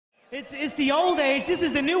It's the old age. This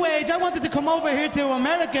is the new age. I wanted to come over here to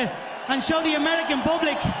America and show the American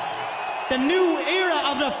public the new era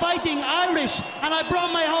of the fighting Irish, and I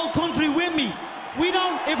brought my whole country with me. We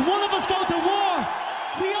don't, if one of us go to war,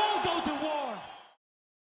 we all go to war.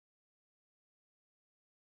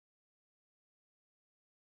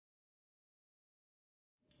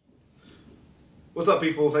 What's up,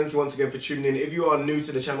 people? Thank you once again for tuning in. If you are new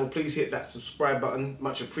to the channel, please hit that subscribe button,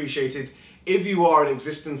 much appreciated. If you are an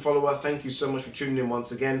existing follower, thank you so much for tuning in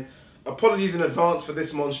once again. Apologies in advance for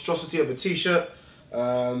this monstrosity of a t-shirt.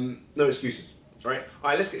 No excuses, right?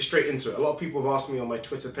 Alright, let's get straight into it. A lot of people have asked me on my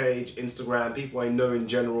Twitter page, Instagram, people I know in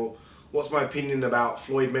general, what's my opinion about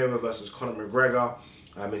Floyd Mayweather versus Conor McGregor?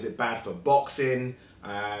 Is it bad for boxing?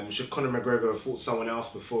 Should Conor McGregor have fought someone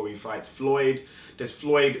else before he fights Floyd? Does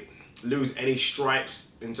Floyd lose any stripes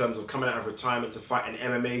in terms of coming out of retirement to fight an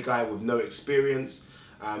MMA guy with no experience?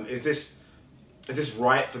 Is this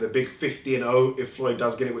right for the big 50-0 if Floyd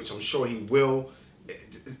does get it, which I'm sure he will?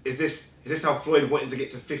 Is this how Floyd wanted to get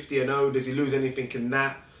to 50-0? Does he lose anything in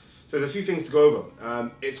that? So there's a few things to go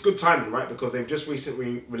over. It's good timing, right? Because they've just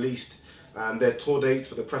recently released their tour dates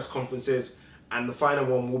for the press conferences, and the final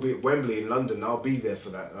one will be at Wembley in London. I'll be there for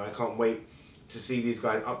that, and I can't wait to see these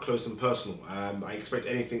guys up close and personal. I expect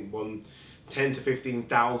anything from 10 to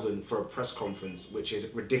 15,000 for a press conference, which is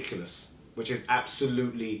ridiculous, which is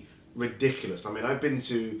absolutely ridiculous. I mean, I've been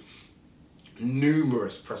to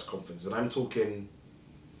numerous press conferences, and I'm talking,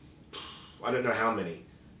 I don't know how many,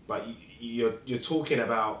 but you're talking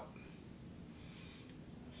about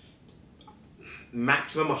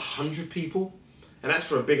maximum 100 people, and that's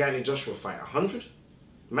for a big Anthony Joshua fight. 100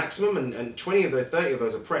 maximum, and 20 of those, 30 of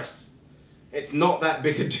those are press. It's not that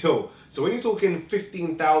big a deal. So when you're talking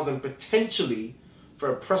 15,000 potentially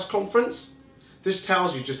for a press conference, this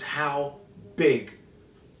tells you just how big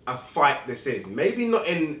a fight this is. Maybe not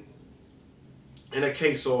in a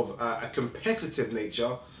case of a competitive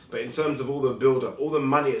nature, but in terms of all the build-up, all the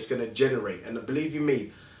money it's going to generate. And believe you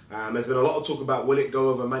me, there's been a lot of talk about will it go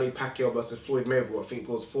over Manny Pacquiao versus Floyd Mayweather. I think it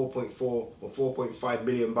was 4.4 or 4.5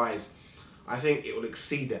 million buys. I think it will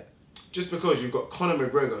exceed that. Just because you've got Conor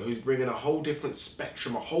McGregor, who's bringing a whole different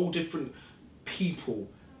spectrum, a whole different people.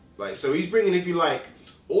 Like, so he's bringing, if you like,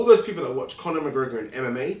 all those people that watch Conor McGregor in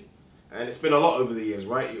MMA, and it's been a lot over the years,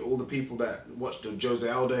 right? All the people that watched the Jose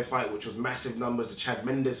Aldo fight, which was massive numbers, the Chad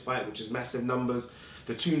Mendes fight, which is massive numbers,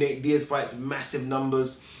 the two Nate Diaz fights, massive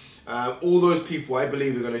numbers. All those people, I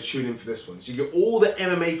believe, are going to tune in for this one. So you get all the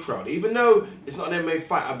MMA crowd. Even though it's not an MMA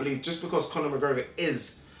fight, I believe just because Conor McGregor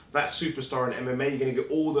is that superstar in MMA, you're going to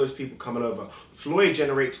get all those people coming over. Floyd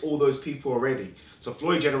generates all those people already. So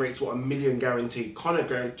Floyd generates, what, 1 million guaranteed.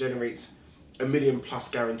 Conor generates 1 million plus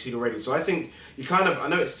guaranteed already. So I think you kind of, I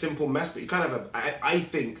know it's simple mess, but you kind of, I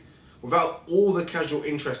think, without all the casual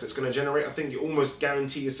interest it's going to generate, I think you almost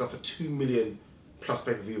guarantee yourself a 2 million plus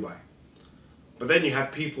pay-per-view buy. But then you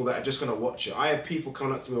have people that are just going to watch it. I have people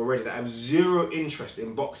coming up to me already that have zero interest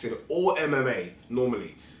in boxing or MMA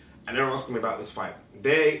normally, and they're asking me about this fight.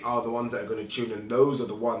 They are the ones that are going to tune in. Those are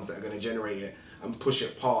the ones that are going to generate it and push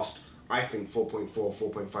it past, I think, 4.4,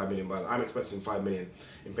 4.5 million buys. I'm expecting 5 million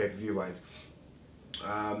in pay-per-view buys.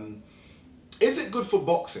 Is it good for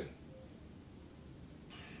boxing?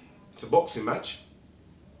 It's a boxing match.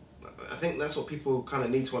 I think that's what people kind of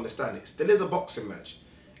need to understand. It still is a boxing match.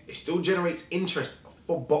 It still generates interest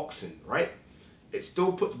for boxing, right? It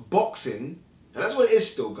still puts boxing, and that's what it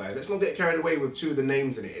is still, guys. Let's not get carried away with two of the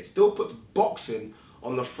names in it. It still puts boxing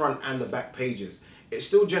on the front and the back pages. It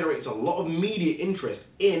still generates a lot of media interest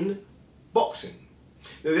in boxing.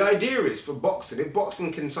 Now, the idea is for boxing, if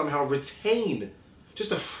boxing can somehow retain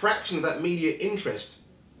just a fraction of that media interest,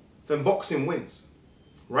 then boxing wins,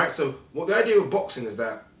 right? So what the idea of boxing is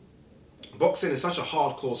that boxing is such a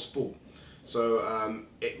hardcore sport. So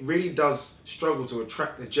it really does struggle to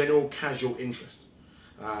attract the general casual interest.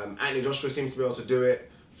 Anthony Joshua seems to be able to do it.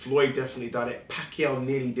 Floyd definitely done it. Pacquiao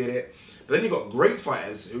nearly did it. But then you've got great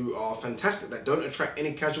fighters who are fantastic that don't attract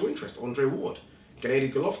any casual interest. Andre Ward,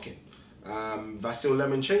 Gennady Golovkin, Vasyl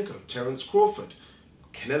Lomachenko, Terence Crawford,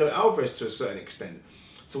 Canelo Alvarez to a certain extent.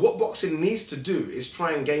 So what boxing needs to do is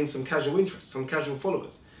try and gain some casual interest, some casual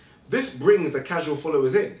followers. This brings the casual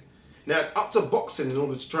followers in. Now, it's up to boxing in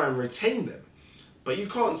order to try and retain them. But you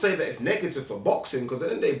can't say that it's negative for boxing, because at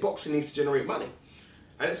the end of the day, boxing needs to generate money.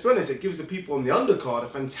 And let's be honest, it gives the people on the undercard a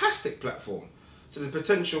fantastic platform. So there's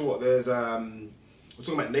potential, what, there's, we're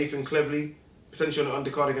talking about Nathan Cleverly, potential on the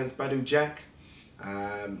undercard against Badou Jack.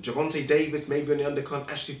 Gervonta Davis maybe on the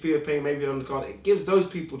undercard, Ashley Theophane maybe on the undercard. It gives those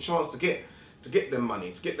people a chance to get their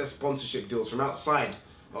money, to get their sponsorship deals from outside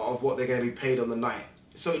of what they're going to be paid on the night.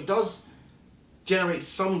 So it does generate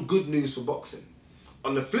some good news for boxing.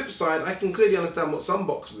 On the flip side, I can clearly understand what some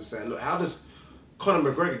boxers are saying. Look, how does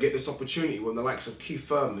Conor McGregor get this opportunity when the likes of Keith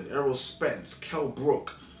Thurman, Errol Spence, Kell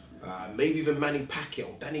Brook, maybe even Manny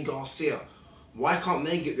Pacquiao, Danny Garcia, why can't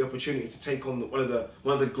they get the opportunity to take on one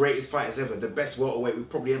of the greatest fighters ever, the best welterweight we've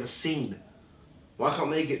probably ever seen? Why can't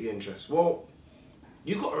they get the interest? Well,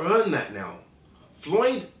 you got to earn that now.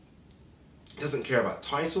 Floyd doesn't care about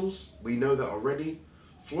titles. We know that already.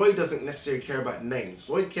 Floyd doesn't necessarily care about names.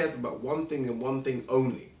 Floyd cares about one thing and one thing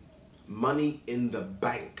only: money in the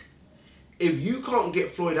bank. If you can't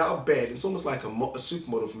get Floyd out of bed, it's almost like a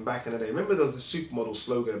supermodel from back in the day. Remember there was the supermodel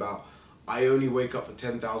slogan about, "I only wake up for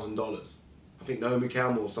 $10,000. I think Naomi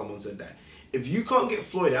Campbell or someone said that. If you can't get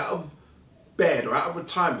Floyd out of bed or out of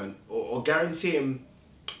retirement or guarantee him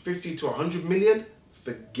 50 to 100 million,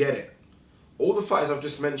 forget it. All the fighters I've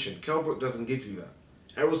just mentioned, Kell Brook doesn't give you that.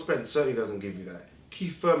 Errol Spence certainly doesn't give you that.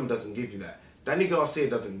 Keith Thurman doesn't give you that. Danny Garcia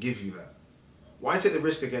doesn't give you that. Why take the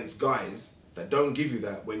risk against guys that don't give you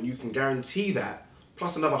that when you can guarantee that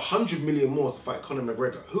plus another 100 million more to fight Conor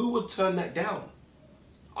McGregor? Who would turn that down?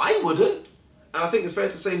 I wouldn't. And I think it's fair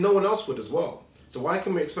to say no one else would as well. So why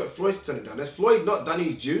can we expect Floyd to turn it down? Has Floyd not done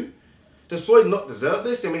his due? Does Floyd not deserve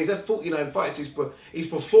this? I mean, he's had 49 fights. He's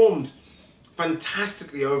performed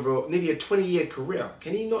fantastically over nearly a 20-year career.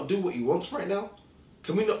 Can he not do what he wants right now?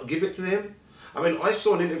 Can we not give it to him? I mean, I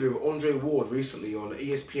saw an interview with Andre Ward recently on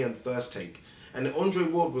ESPN First Take. And Andre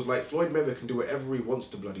Ward was like, Floyd Mayweather can do whatever he wants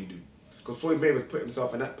to bloody do. Because Floyd Mayweather's put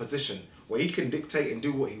himself in that position where he can dictate and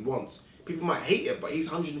do what he wants. People might hate it, but he's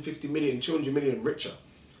 150 million, 200 million richer.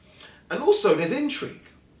 And also, there's intrigue.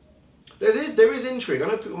 There is intrigue. I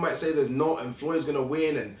know people might say there's not, and Floyd's going to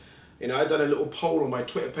win. And, you know, I done a little poll on my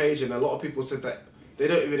Twitter page, and a lot of people said that they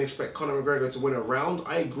don't even expect Conor McGregor to win a round.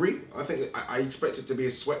 I agree. I think I expect it to be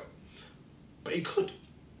a sweat. But he could.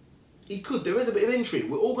 He could. There is a bit of intrigue.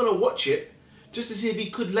 We're all going to watch it just to see if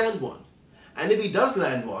he could land one. And if he does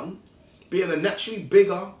land one, being a naturally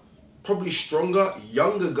bigger, probably stronger,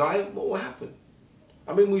 younger guy, what will happen?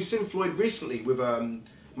 I mean, we've seen Floyd recently with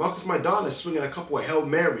Marcus Maidana swinging a couple of Hail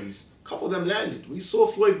Marys. A couple of them landed. We saw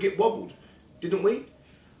Floyd get wobbled, didn't we?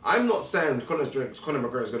 I'm not saying Conor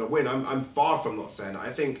McGregor is going to win. I'm far from not saying that.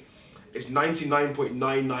 I think it's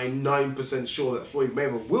 99.999% sure that Floyd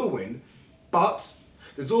Mayweather will win, but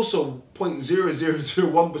there's also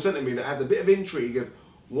 0.0001% of me that has a bit of intrigue of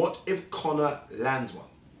what if Conor lands one.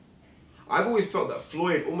 I've always felt that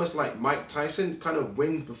Floyd, almost like Mike Tyson, kind of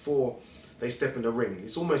wins before they step in the ring.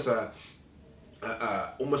 It's almost a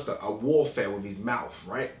warfare with his mouth,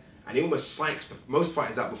 right? And he almost psychs most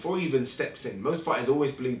fighters out before he even steps in. Most fighters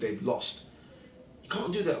always believe they've lost. You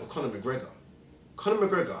can't do that with Conor McGregor. Conor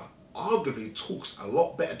McGregor arguably talks a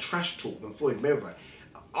lot better trash talk than Floyd Mayweather.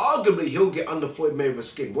 Arguably, he'll get under Floyd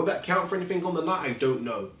Mayweather's skin. Will that count for anything on the night? I don't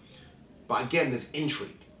know. But again, there's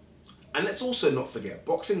intrigue. And let's also not forget,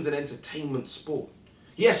 boxing's an entertainment sport.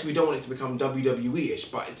 Yes, we don't want it to become WWE-ish,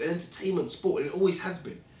 but it's an entertainment sport, and it always has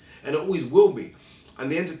been. And it always will be.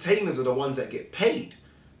 And the entertainers are the ones that get paid.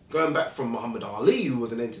 Going back from Muhammad Ali, who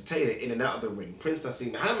was an entertainer in and out of the ring. Prince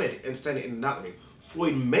Nassim Muhammad, entertainer in and out of the ring.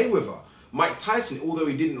 Floyd Mayweather. Mike Tyson, although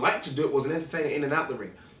he didn't like to do it, was an entertainer in and out of the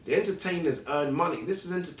ring. The entertainers earn money. This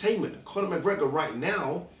is entertainment. Conor McGregor right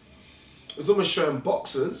now is almost showing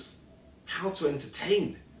boxers how to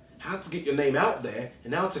entertain, how to get your name out there,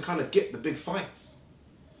 and how to kind of get the big fights.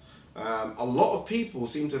 A lot of people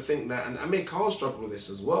seem to think that, and Amir Khan struggled with this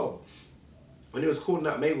as well, when he was calling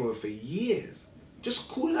out Mayweather for years. Just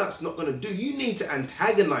calling out's not going to do. You need to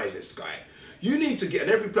antagonize this guy. You need to get on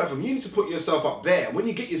every platform. You need to put yourself up there. When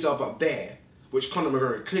you get yourself up there, which Conor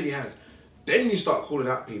McGregor clearly has, then you start calling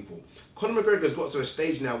out people. Conor McGregor has got to a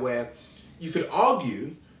stage now where you could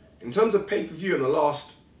argue, in terms of pay-per-view in the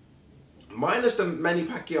last, minus the Manny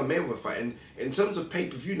Pacquiao Mayweather fight, and in terms of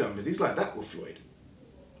pay-per-view numbers, he's like that with Floyd.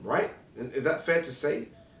 Right? Is that fair to say?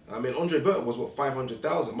 I mean, Andre Burton was, what,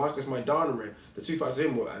 500,000. Marcus Maidana, the two fights of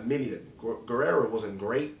him were 1 million. Guerrero wasn't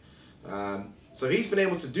great. So he's been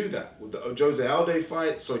able to do that with the Jose Aldo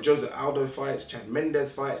fights, Chad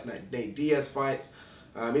Mendes fights, Nate Diaz fights.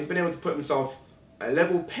 He's been able to put himself a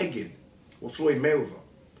level pegging with Floyd Mayweather.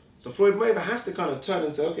 So Floyd Mayweather has to kind of turn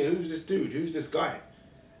and say, okay, who's this dude? Who's this guy?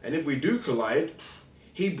 And if we do collide,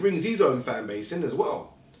 he brings his own fan base in as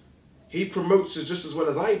well. He promotes us just as well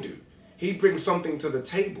as I do. He brings something to the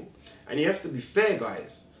table. And you have to be fair,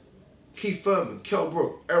 guys. Keith Thurman, Kell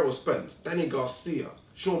Brook, Errol Spence, Danny Garcia,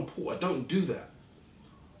 Sean Porter, don't do that.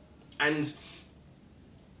 And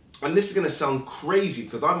this is going to sound crazy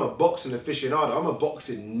because I'm a boxing aficionado. I'm a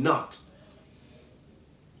boxing nut.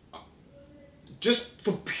 Just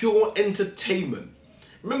for pure entertainment,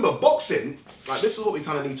 Remember, boxing, like this is what we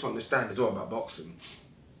kind of need to understand as well about boxing.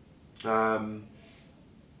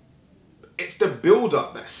 It's the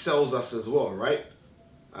build-up that sells us as well, right?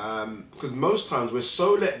 Because most times we're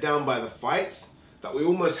so let down by the fights that we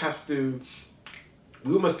almost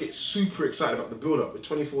get super excited about the build-up, the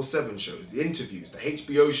 24/7 shows, the interviews, the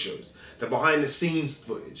HBO shows, the behind-the-scenes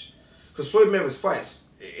footage. Because Floyd Mayweather's fights,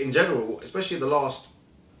 in general, especially the last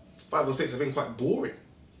 5 or 6, have been quite boring.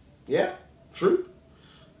 Yeah, true.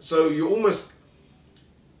 So you're almost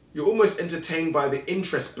entertained by the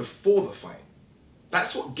interest before the fight.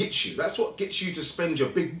 That's what gets you. That's what gets you to spend your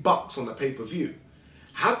big bucks on the pay-per-view.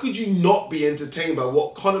 How could you not be entertained by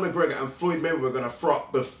what Conor McGregor and Floyd Mayweather are going to throw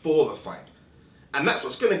up before the fight? And that's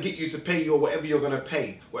what's going to get you to pay your whatever you're going to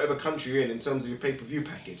pay, whatever country you're in terms of your pay-per-view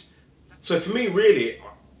package. So for me, really,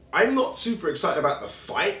 I'm not super excited about the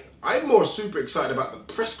fight. I'm more super excited about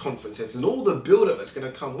the press conferences and all the build-up that's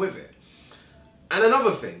going to come with it. And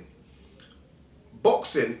another thing,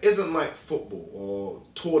 boxing isn't like football or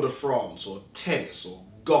Tour de France or tennis or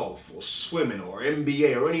golf or swimming or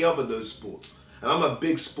NBA or any other of those sports. And I'm a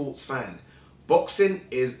big sports fan. Boxing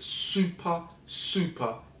is super,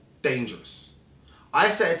 super dangerous. I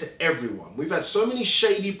say it to everyone. We've had so many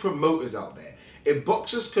shady promoters out there. If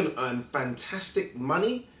boxers can earn fantastic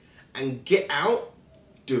money and get out,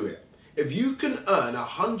 do it. If you can earn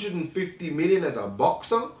 150 million as a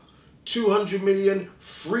boxer, 200 million,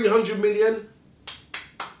 300 million,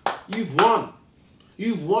 you've won.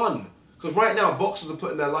 You've won. Because right now, boxers are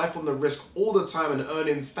putting their life on the risk all the time and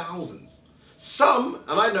earning thousands. Some,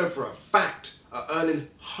 and I know for a fact, are earning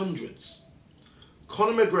hundreds.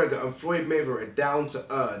 Conor McGregor and Floyd Mayweather are down to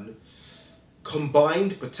earn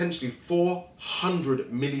combined potentially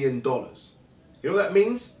 $400 million. You know what that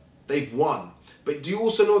means? They've won. But do you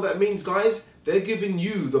also know what that means, guys? They're giving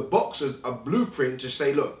you, the boxers, a blueprint to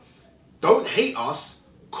say, look, don't hate us,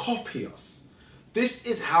 copy us. This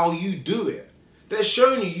is how you do it. They're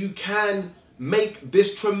showing you can make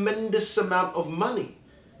this tremendous amount of money.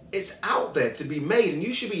 It's out there to be made, and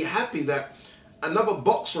you should be happy that another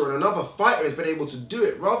boxer and another fighter has been able to do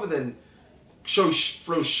it, rather than throw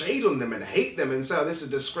shade on them and hate them and say, oh, this is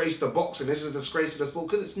a disgrace to boxing, this is a disgrace to the sport,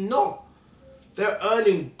 because it's not. They're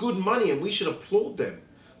earning good money and we should applaud them.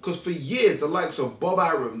 Because for years, the likes of Bob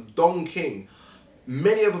Arum, Don King,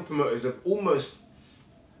 many other promoters have almost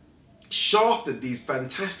shafted these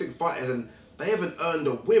fantastic fighters and they haven't earned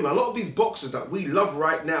a win. A lot of these boxers that we love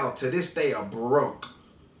right now to this day are broke.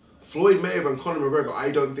 Floyd Mayweather and Conor McGregor,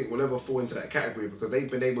 I don't think will ever fall into that category because they've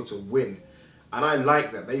been able to win. And I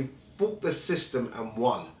like that. They fought the system and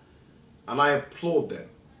won. And I applaud them.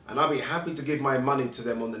 And I'll be happy to give my money to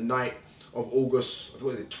them on the night of August,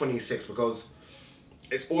 what is it, 26th, because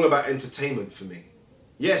it's all about entertainment for me.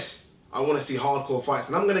 Yes, I want to see hardcore fights,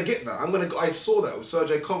 and I'm going to get that. I saw that with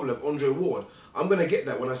Sergey Kovalev, Andre Ward. I'm going to get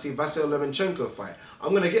that when I see Vasyl Lomachenko fight.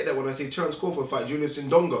 I'm going to get that when I see Terence Crawford fight Julius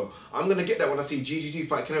Indongo. I'm going to get that when I see GGG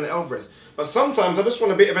fight Canelo Alvarez. But sometimes I just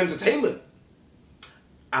want a bit of entertainment.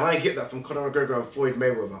 And I get that from Conor McGregor and Floyd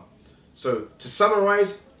Mayweather. So, to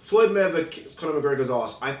summarize, Floyd Mayweather kicks Conor McGregor's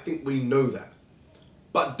ass. I think we know that.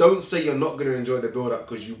 But don't say you're not going to enjoy the build-up,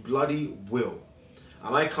 because you bloody will.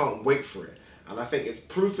 And I can't wait for it. And I think it's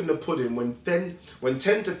proof in the pudding when 10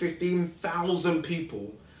 to 15,000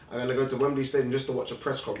 people are going to go to Wembley Stadium just to watch a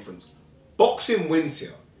press conference. Boxing wins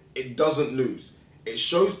here. It doesn't lose. It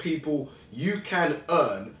shows people you can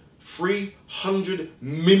earn 300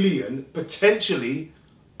 million, potentially,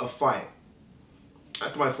 a fight.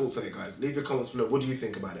 That's my thoughts on it, guys. Leave your comments below. What do you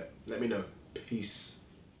think about it? Let me know. Peace.